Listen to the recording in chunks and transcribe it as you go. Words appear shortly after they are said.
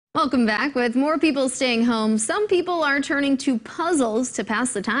Welcome back. With more people staying home, some people are turning to puzzles to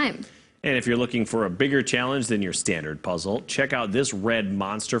pass the time. And if you're looking for a bigger challenge than your standard puzzle, check out this red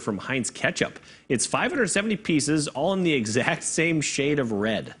monster from Heinz ketchup. It's 570 pieces, all in the exact same shade of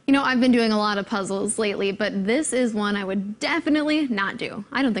red. You know, I've been doing a lot of puzzles lately, but this is one I would definitely not do.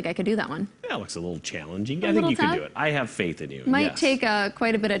 I don't think I could do that one. That looks a little challenging. I think you can do it. I have faith in you. Might take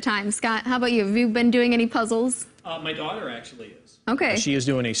quite a bit of time. Scott, how about you? Have you been doing any puzzles? My daughter actually is. Okay. She is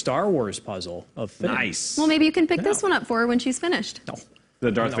doing a Star Wars puzzle of Finn. Nice. Well, maybe you can pick this one up for her when she's finished. No.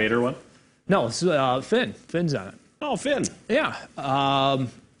 The Darth Vader one? No, it's Finn. Finn's on it. Oh, Finn. Yeah.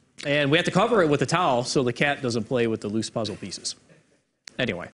 And we have to cover it with a towel so the cat doesn't play with the loose puzzle pieces. Anyway.